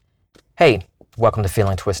Hey, welcome to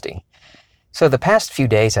Feeling Twisty. So the past few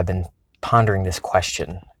days I've been pondering this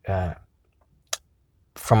question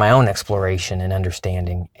from my own exploration and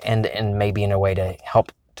understanding, and maybe in a way to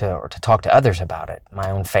help to talk to others about it,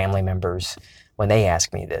 my own family members, when they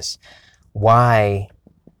ask me this. Why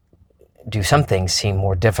do some things seem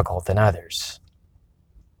more difficult than others?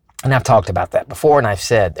 And I've talked about that before, and I've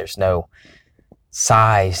said there's no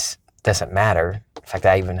size doesn't matter. In fact,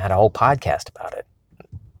 I even had a whole podcast about it,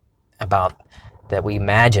 about that we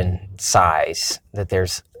imagine size, that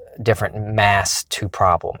there's different mass to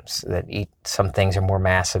problems, that some things are more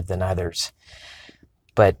massive than others.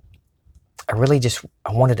 But I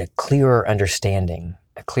wanted a clearer understanding,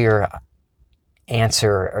 a clearer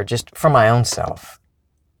answer, or just from my own self.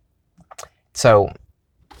 So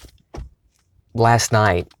last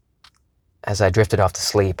night, as I drifted off to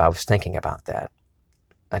sleep, I was thinking about that.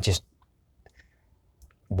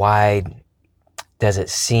 Why does it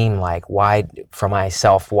seem like, why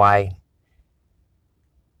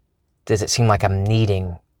does it seem like I'm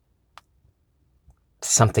needing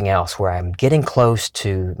something else, where I'm getting close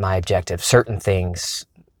to my objective? Certain things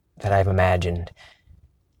that I've imagined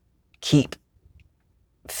keep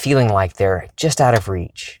feeling like they're just out of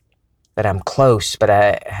reach, that I'm close, but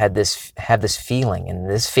I have this feeling, and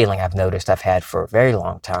this feeling I've noticed I've had for a very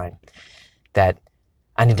long time, that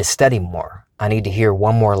I need to study more. I need to hear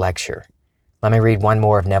one more lecture. Let me read one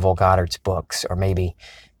more of Neville Goddard's books, or maybe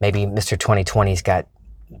Mr. 2020's got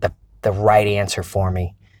the right answer for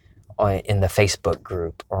me in the Facebook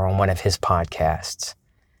group or on one of his podcasts.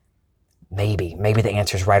 Maybe the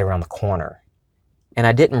answer's right around the corner. And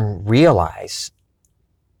I didn't realize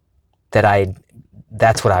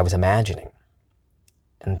that's what I was imagining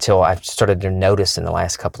until I started to notice in the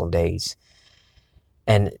last couple of days,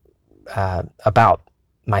 and about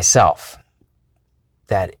myself,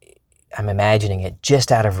 that I'm imagining it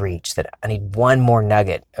just out of reach, that I need one more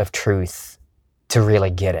nugget of truth to really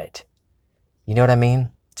get it. You know what I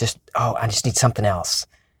mean? I just need something else.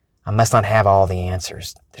 I must not have all the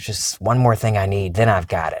answers. There's just one more thing I need, then I've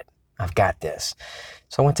got it. I've got this.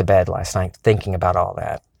 So I went to bed last night thinking about all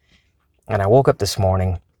that. And I woke up this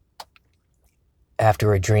morning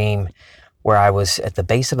after a dream where I was at the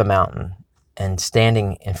base of a mountain, and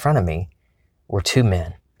standing in front of me were two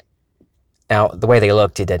men. Now, the way they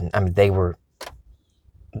looked, they were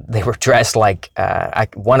dressed like,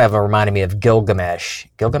 one of them reminded me of Gilgamesh.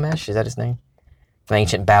 Gilgamesh, is that his name? An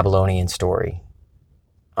ancient Babylonian story.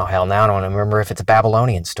 Oh, hell, now I don't remember if it's a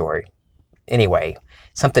Babylonian story. Anyway,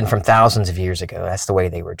 something from thousands of years ago. That's the way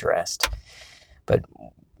they were dressed. But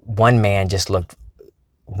one man just looked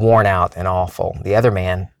worn out and awful. The other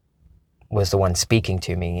man was the one speaking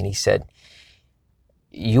to me, and he said,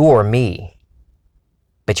 "You're me,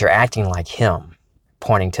 but you're acting like him,"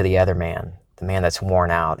 pointing to the other man, the man that's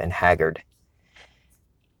worn out and haggard.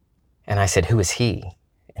 And I said, "Who is he?"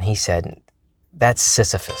 And he said, "That's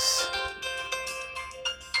Sisyphus."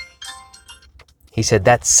 He said,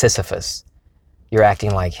 "That's Sisyphus. You're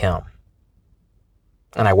acting like him."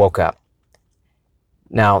 And I woke up.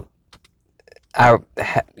 Now,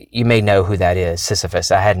 you may know who that is,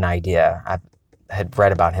 Sisyphus. I had an idea. I had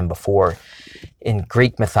read about him before. In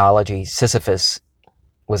Greek mythology, Sisyphus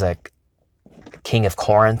was a king of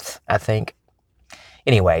Corinth, I think.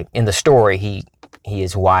 Anyway, in the story, he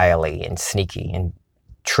is wily and sneaky and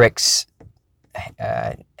tricks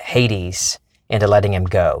Hades into letting him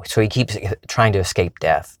go. So he keeps trying to escape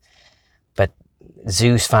death. But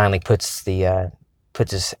Zeus finally puts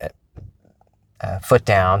his foot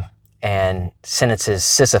down and sentences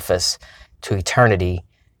Sisyphus to eternity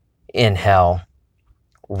in hell,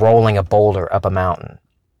 rolling a boulder up a mountain.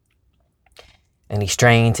 And he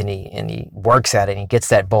strains and he works at it, and he gets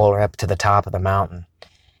that boulder up to the top of the mountain.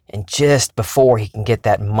 And just before he can get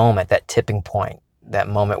that moment, that tipping point, that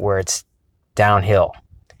moment where it's downhill,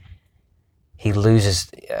 he loses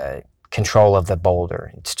control of the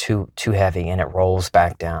boulder. It's too heavy, and it rolls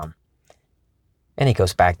back down. And he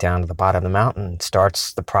goes back down to the bottom of the mountain and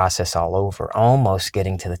starts the process all over, almost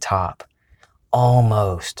getting to the top,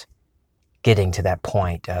 almost getting to that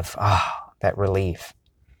point of, that relief.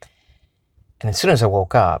 And as soon as I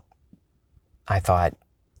woke up, I thought,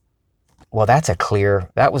 well, that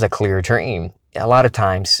was a clear dream. A lot of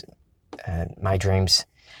times, my dreams,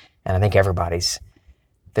 and I think everybody's,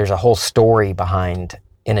 there's a whole story behind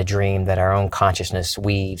in a dream that our own consciousness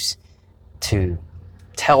weaves to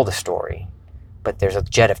tell the story. But there's a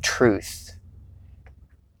jet of truth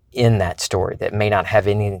in that story that may not have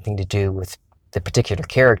anything to do with the particular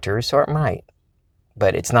characters, or it might.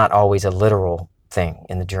 But it's not always a literal thing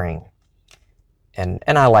in the dream. And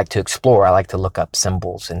I like to explore. I like to look up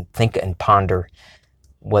symbols and think and ponder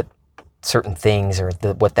what certain things or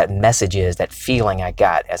what that message is, that feeling I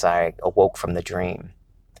got as I awoke from the dream.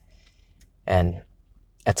 And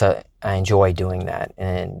I enjoy doing that.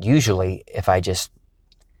 And usually if I just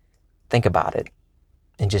think about it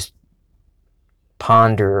and just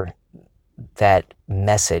ponder that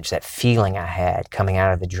message, that feeling I had coming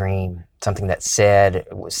out of the dream, something that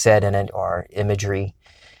was said in it, or imagery,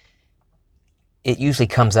 it usually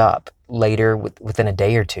comes up later within a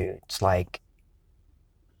day or two. It's like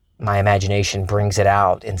my imagination brings it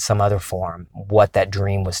out in some other form, what that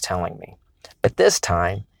dream was telling me. But this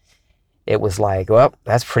time, it was like, well,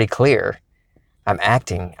 that's pretty clear. I'm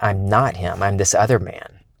acting. I'm not him. I'm this other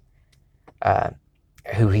man.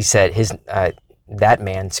 Who he said, that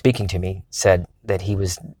man speaking to me said that he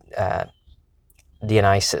was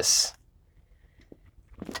Dionysus.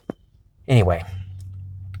 Anyway,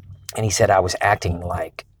 and he said I was acting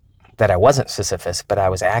like, that I wasn't Sisyphus, but I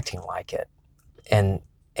was acting like it. And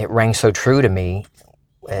it rang so true to me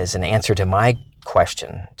as an answer to my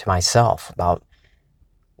question to myself about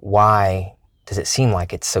why does it seem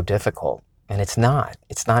like it's so difficult? And it's not.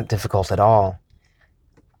 It's not difficult at all.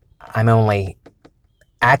 I'm only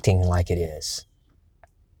acting like it is.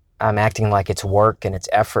 I'm acting like it's work and it's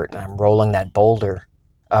effort, and I'm rolling that boulder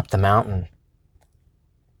up the mountain.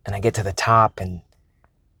 And I get to the top, and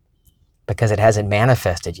because it hasn't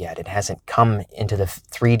manifested yet, it hasn't come into the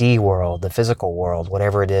 3D world, the physical world,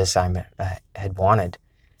 whatever it is I had wanted,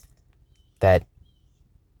 that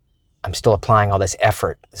I'm still applying all this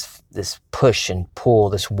effort, this push and pull,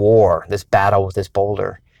 this war, this battle with this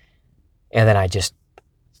boulder. And then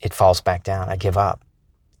it falls back down. I give up.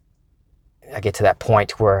 I get to that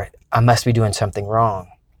point where I must be doing something wrong.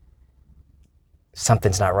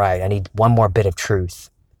 Something's not right. I need one more bit of truth,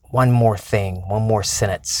 one more thing, one more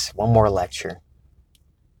sentence, one more lecture.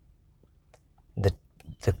 The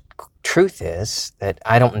truth is that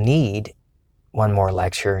I don't need one more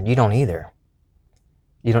lecture. You don't either.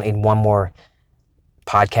 You don't need one more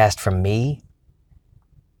podcast from me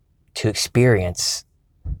to experience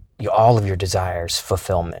all of your desires'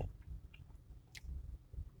 fulfillment.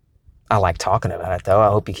 I like talking about it, though. I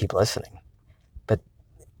hope you keep listening. But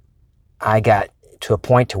I got to a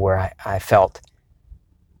point to where I felt,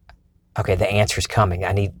 okay, the answer's coming.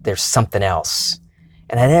 There's something else.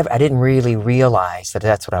 And I didn't really realize that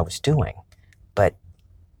that's what I was doing. But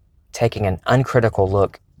taking an uncritical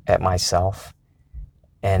look at myself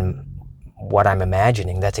and what I'm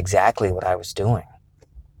imagining, that's exactly what I was doing.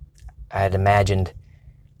 I had imagined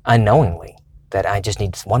unknowingly that I just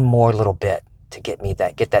need one more little bit to get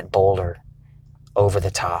that boulder over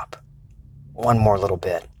the top. One more little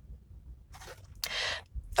bit.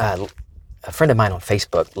 A friend of mine on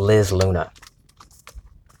Facebook, Liz Luna,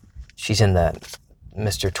 she's in the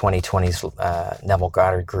Mr. 2020's Neville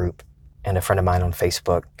Goddard group, and a friend of mine on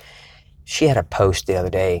Facebook, she had a post the other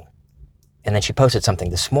day, and then she posted something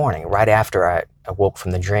this morning. Right after I awoke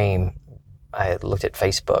from the dream, I looked at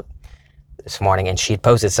Facebook this morning, and she had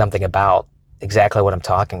posted something about exactly what I'm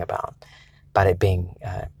talking about it being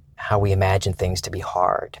how we imagine things to be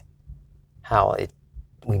hard, how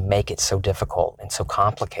we make it so difficult and so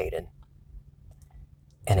complicated,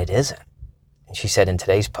 and it isn't. And she said in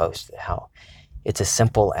today's post how it's as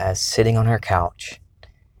simple as sitting on her couch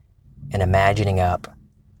and imagining up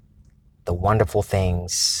the wonderful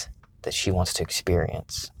things that she wants to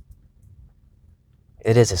experience.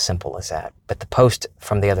 It is as simple as that. But the post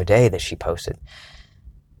from the other day that she posted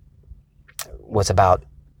was about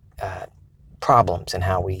problems and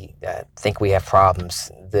how we think we have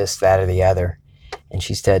problems, this, that, or the other. And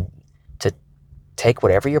she said to take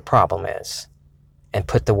whatever your problem is and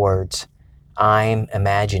put the words, "I'm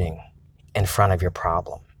imagining," in front of your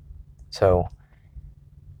problem. So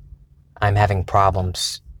I'm having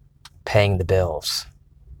problems paying the bills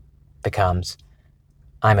becomes,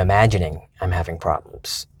 I'm imagining I'm having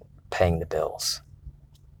problems paying the bills.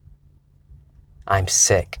 I'm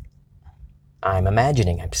sick. I'm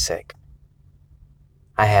imagining I'm sick.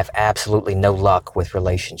 I have absolutely no luck with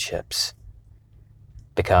relationships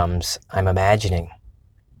becomes, I'm imagining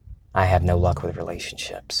I have no luck with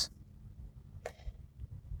relationships.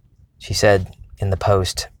 She said in the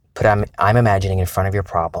post, put I'm imagining in front of your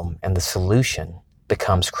problem, and the solution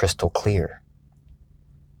becomes crystal clear.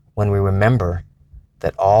 When we remember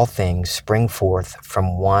that all things spring forth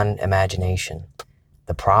from one imagination,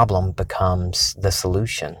 the problem becomes the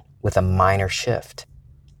solution with a minor shift.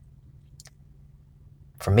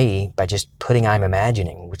 For me, by just putting I'm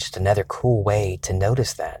imagining, which is another cool way to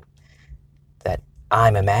notice that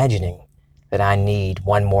I'm imagining that I need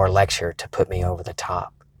one more lecture to put me over the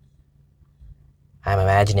top. I'm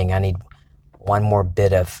imagining I need one more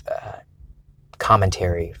bit of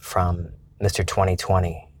commentary from Mr.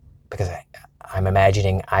 2020 because I'm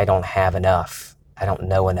imagining I don't have enough. I don't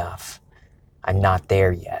know enough. I'm not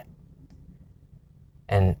there yet.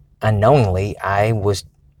 And unknowingly, I was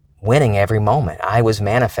winning every moment. I was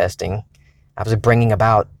manifesting. I was bringing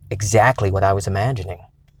about exactly what I was imagining.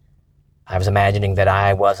 I was imagining that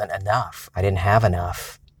I wasn't enough. I didn't have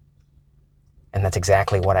enough. And that's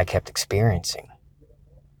exactly what I kept experiencing.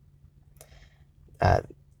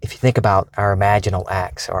 If you think about our imaginal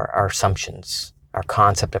acts, our assumptions, our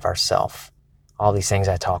concept of ourself, all these things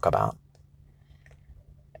I talk about,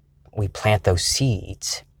 we plant those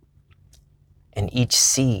seeds. And each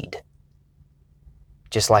seed,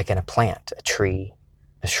 just like in a plant, a tree,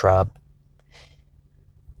 a shrub,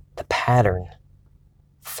 the pattern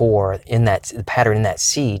in that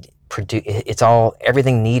seed, it's all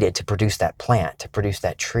everything needed to produce that plant, to produce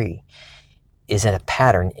that tree, is in a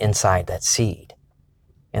pattern inside that seed.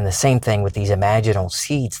 And the same thing with these imaginal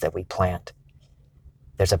seeds that we plant.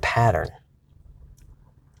 There's a pattern.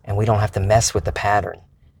 And we don't have to mess with the pattern.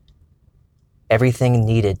 Everything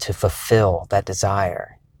needed to fulfill that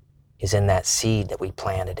desire is in that seed that we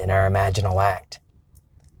planted in our imaginal act.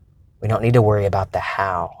 We don't need to worry about the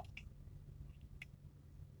how.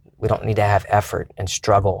 We don't need to have effort and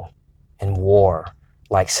struggle and war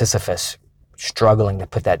like Sisyphus struggling to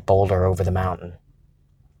put that boulder over the mountain.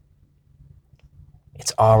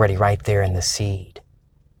 It's already right there in the seed.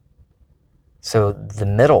 So the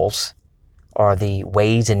middles are the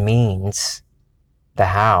ways and means, the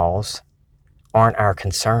hows, aren't our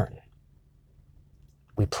concern.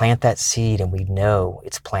 We plant that seed and we know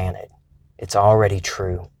it's planted. It's already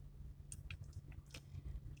true.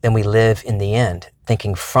 Then we live in the end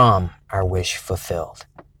thinking from our wish fulfilled,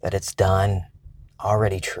 that it's done,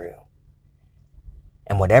 already true.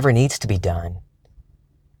 And whatever needs to be done,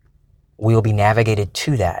 we will be navigated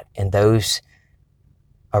to that, and those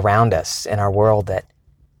around us in our world that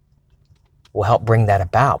will help bring that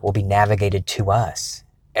about will be navigated to us.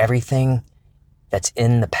 Everything that's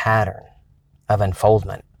in the pattern of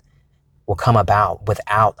unfoldment will come about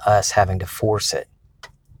without us having to force it,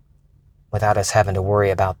 without us having to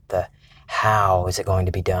worry about the how is it going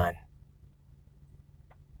to be done.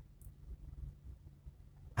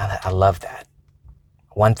 I love that.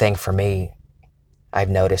 One thing for me, I've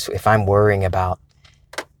noticed if I'm worrying about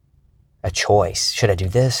a choice, should I do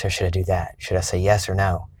this or should I do that? Should I say yes or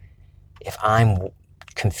no? If I'm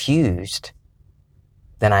confused,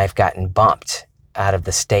 then I've gotten bumped out of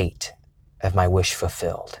the state of my wish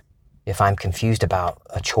fulfilled. If I'm confused about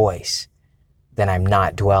a choice, then I'm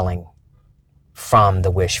not dwelling from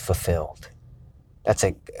the wish fulfilled. That's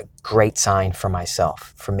a great sign for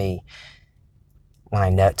myself, for me, when I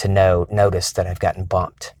notice that I've gotten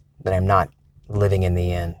bumped, that I'm not living in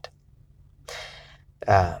the end.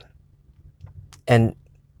 And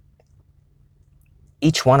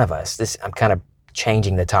each one of us, I'm kind of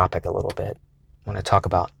changing the topic a little bit. I want to talk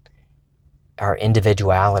about our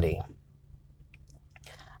individuality.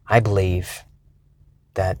 I believe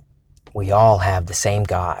that we all have the same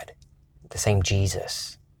God, the same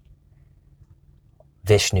Jesus,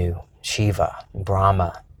 Vishnu, Shiva,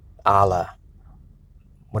 Brahma, Allah,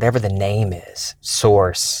 whatever the name is,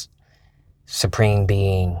 Source, Supreme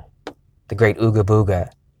Being, the Great Ooga Booga,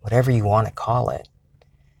 whatever you want to call it,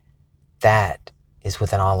 that is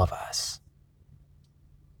within all of us.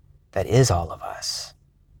 That is all of us.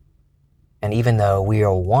 And even though we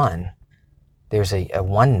are one, there's a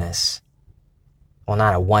oneness. Well,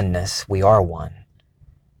 not a oneness, we are one.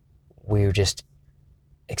 We're just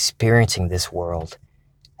experiencing this world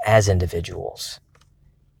as individuals.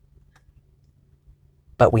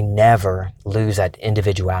 But we never lose that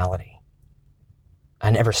individuality.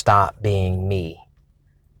 I never stop being me.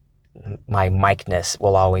 My Mike-ness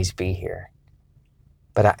will always be here.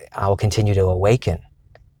 But I will continue to awaken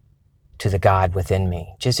to the God within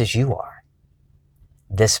me, just as you are.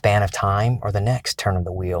 This span of time or the next turn of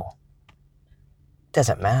the wheel, it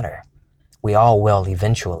doesn't matter. We all will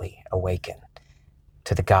eventually awaken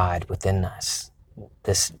to the God within us,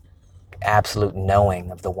 this absolute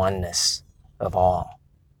knowing of the oneness of all.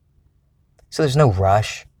 So there's no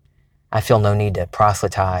rush. I feel no need to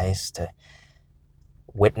proselytize, to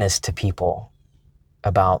witness to people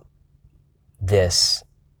about this,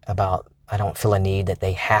 I don't feel a need that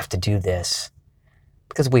they have to do this,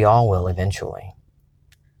 because we all will eventually.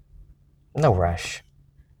 No rush.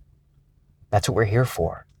 That's what we're here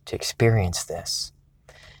for, to experience this.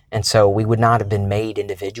 And so we would not have been made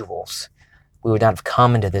individuals. We would not have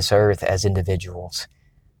come into this earth as individuals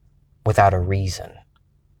without a reason.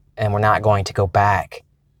 And we're not going to go back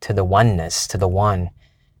to the oneness, to the one,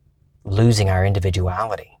 losing our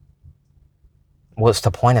individuality. what's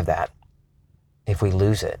the point of that if we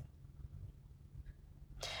lose it?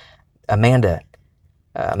 Amanda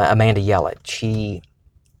Yellett, she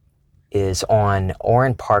is on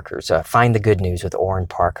Orrin Parker's Find the Good News with Orrin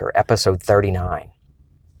Parker, episode 39.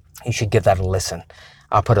 You should give that a listen.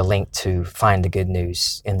 I'll put a link to Find the Good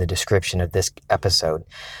News in the description of this episode.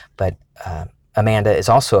 But Amanda is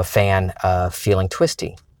also a fan of Feeling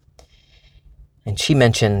Twisty. And she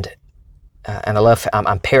mentioned, and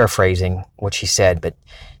I'm paraphrasing what she said, but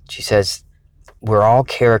she says, we're all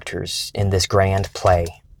characters in this grand play,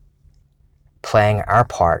 playing our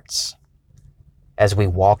parts as we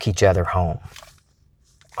walk each other home.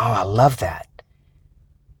 Oh, I love that.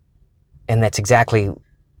 And that's exactly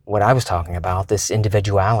what I was talking about, this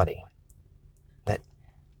individuality. That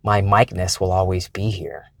my Mikeness will always be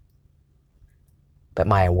here, but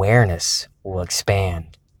my awareness will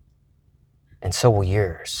expand, and so will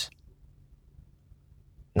yours.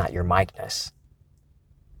 Not your Mikeness,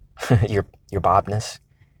 your Bobness,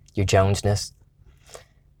 your Jonesness.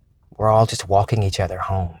 We're all just walking each other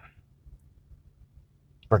home,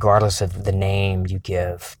 regardless of the name you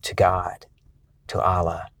give to God, to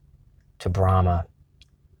Allah, to Brahma,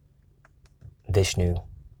 Vishnu,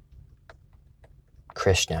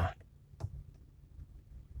 Krishna.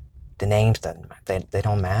 The names, they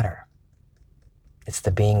don't matter. It's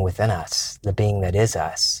the being within us, the being that is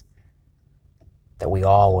us, that we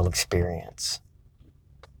all will experience.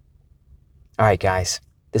 All right, guys,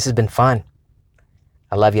 this has been fun.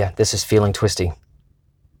 I love you. This is Feeling Twisty.